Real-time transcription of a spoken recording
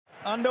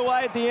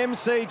Underway at the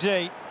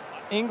MCG.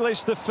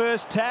 English the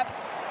first tap,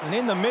 and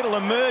in the middle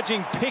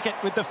emerging Pickett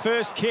with the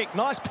first kick.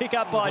 Nice pick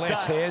up by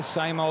Less hair,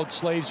 same old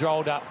sleeves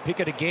rolled up.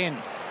 Pickett again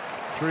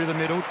through the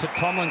middle to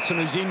Tomlinson,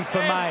 who's in for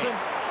May.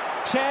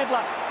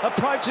 Chandler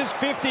approaches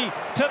 50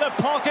 to the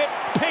pocket.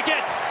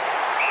 Pickett's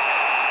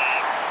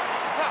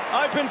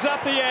opens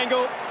up the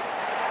angle.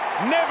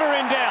 Never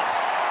in doubt.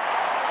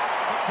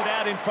 Puts it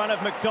out in front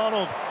of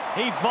McDonald.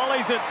 He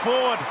volleys it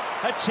forward.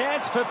 A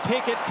chance for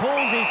Pickett.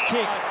 Pulls his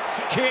kick.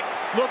 Kick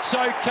looks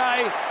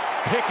okay.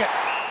 Pickett.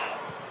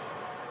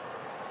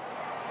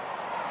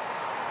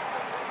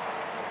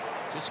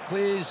 Just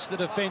clears the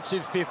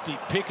defensive 50.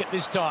 Pickett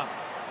this time.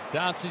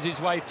 Dances his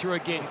way through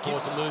again.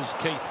 Forced to lose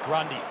Keith.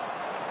 Grundy.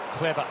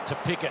 Clever to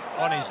Pickett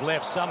on his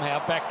left.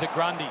 Somehow back to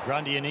Grundy.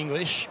 Grundy in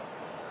English.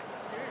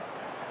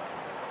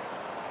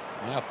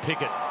 Now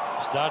Pickett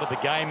started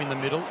the game in the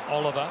middle.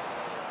 Oliver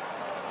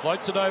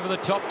floats it over the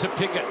top to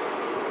Pickett.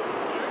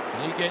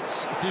 He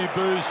gets a few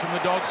boos from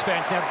the Dogs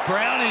fans. Now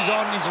Brown is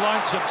on his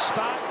lonesome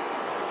spot.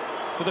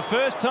 For the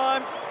first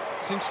time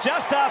since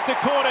just after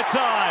quarter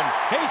time,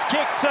 he's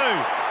kicked two.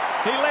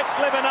 He lets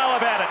Liver know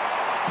about it.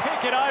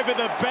 Pickett over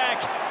the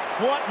back.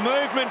 What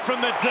movement from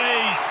the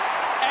D's.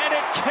 And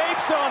it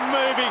keeps on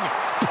moving.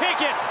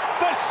 Pickett,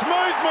 the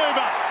smooth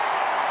mover.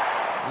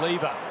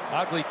 Lever,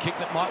 ugly kick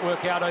that might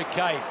work out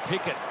okay.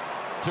 Pickett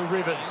to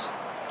Rivers.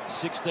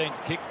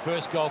 16th kick,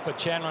 first goal for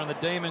Chandler, and the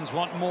Demons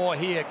want more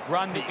here.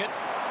 Grundy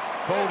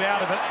called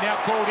out of it, now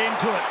called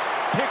into it.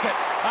 Pickett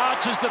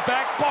arches the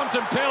back.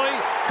 Bontempelli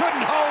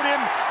couldn't hold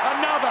him.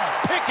 Another.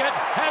 Pickett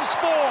has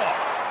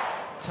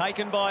four.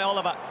 Taken by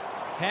Oliver.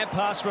 Hand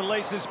pass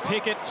releases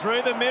Pickett.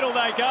 Through the middle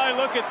they go.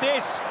 Look at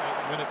this.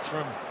 Minutes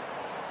from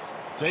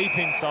deep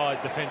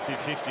inside defensive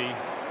 50.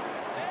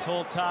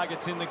 Tall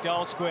targets in the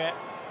goal square.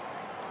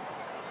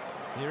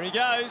 Here he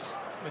goes.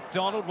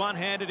 McDonald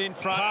one-handed in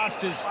front.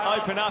 Pastures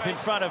open up in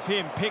front of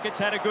him. Pickett's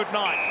had a good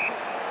night.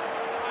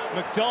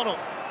 McDonald.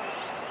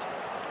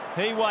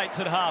 He waits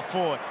at half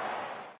forward.